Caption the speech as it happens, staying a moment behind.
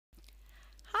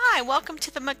Hi, welcome to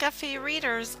the McGuffey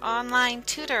Readers Online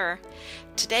Tutor.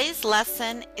 Today's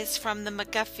lesson is from the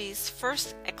McGuffey's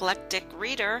First Eclectic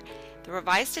Reader, the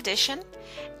Revised Edition,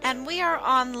 and we are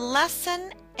on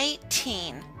Lesson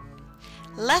 18.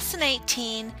 Lesson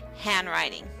 18,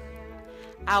 Handwriting.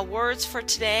 Our words for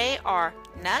today are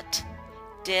nut,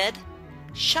 did,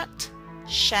 shut,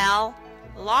 shall,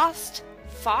 lost,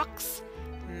 fox,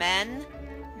 men,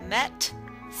 met,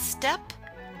 step,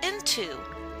 into,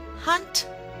 hunt,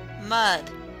 mud.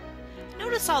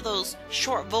 Notice all those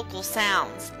short vocal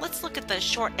sounds. Let's look at the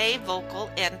short A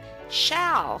vocal in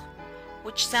shall,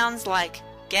 which sounds like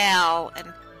gal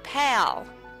and pal.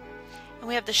 And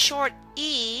we have the short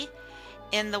E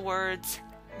in the words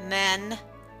men,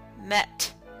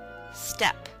 met,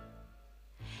 step.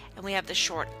 And we have the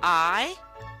short I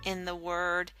in the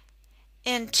word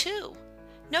into.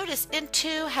 Notice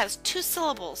into has two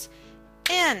syllables.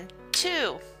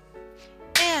 Into.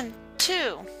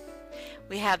 Into.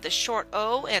 We have the short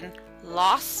O in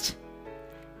lost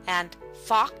and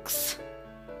fox.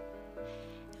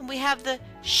 And we have the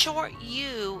short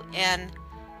U in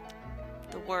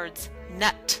the words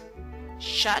nut,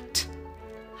 shut,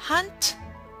 hunt,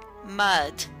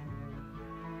 mud.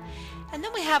 And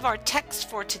then we have our text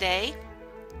for today.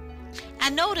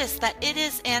 And notice that it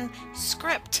is in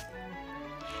script.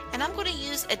 And I'm going to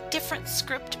use a different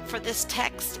script for this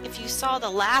text. If you saw the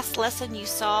last lesson, you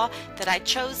saw that I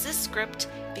chose this script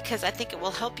because I think it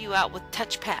will help you out with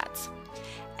touchpads.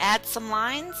 Add some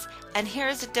lines, and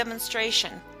here's a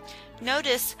demonstration.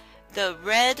 Notice the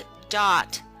red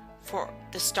dot for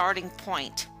the starting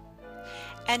point.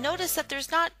 And notice that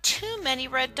there's not too many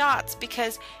red dots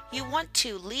because you want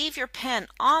to leave your pen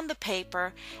on the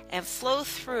paper and flow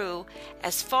through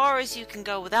as far as you can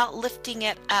go without lifting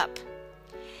it up.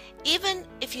 Even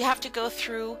if you have to go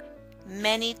through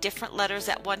many different letters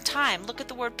at one time. Look at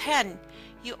the word pen.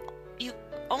 You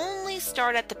only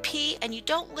start at the P and you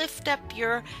don't lift up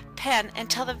your pen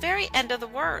until the very end of the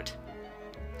word.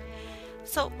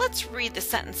 So let's read the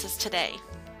sentences today.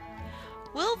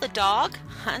 Will the dog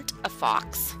hunt a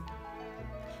fox?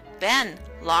 Ben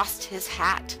lost his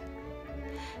hat.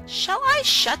 Shall I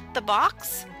shut the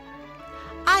box?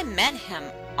 I met him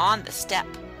on the step.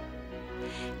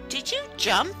 Did you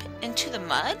jump into the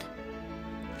mud?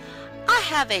 I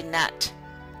have a nut.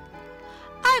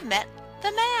 I met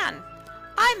the man.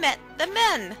 I met the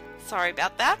men. Sorry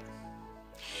about that.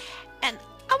 And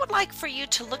I would like for you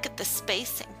to look at the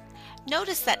spacing.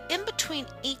 Notice that in between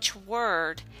each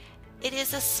word, it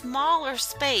is a smaller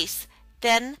space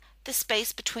than the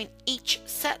space between each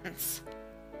sentence.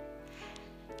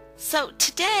 So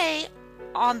today,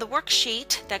 on the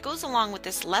worksheet that goes along with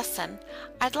this lesson,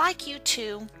 I'd like you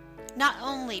to not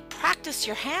only practice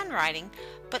your handwriting,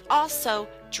 but also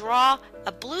draw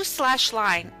a blue slash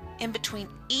line in between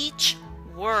each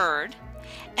word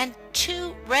and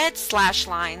two red slash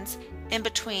lines in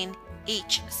between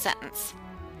each sentence.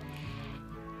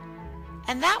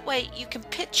 And that way you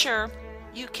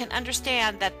can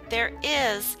understand that there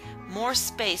is more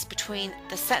space between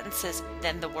the sentences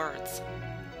than the words.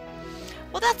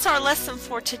 Well, that's our lesson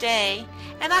for today,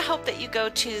 and I hope that you go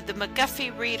to the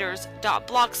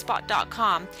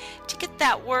McGuffeyReaders.blogspot.com to get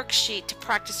that worksheet to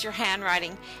practice your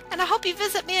handwriting, and I hope you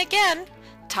visit me again.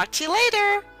 Talk to you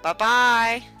later.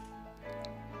 Bye-bye.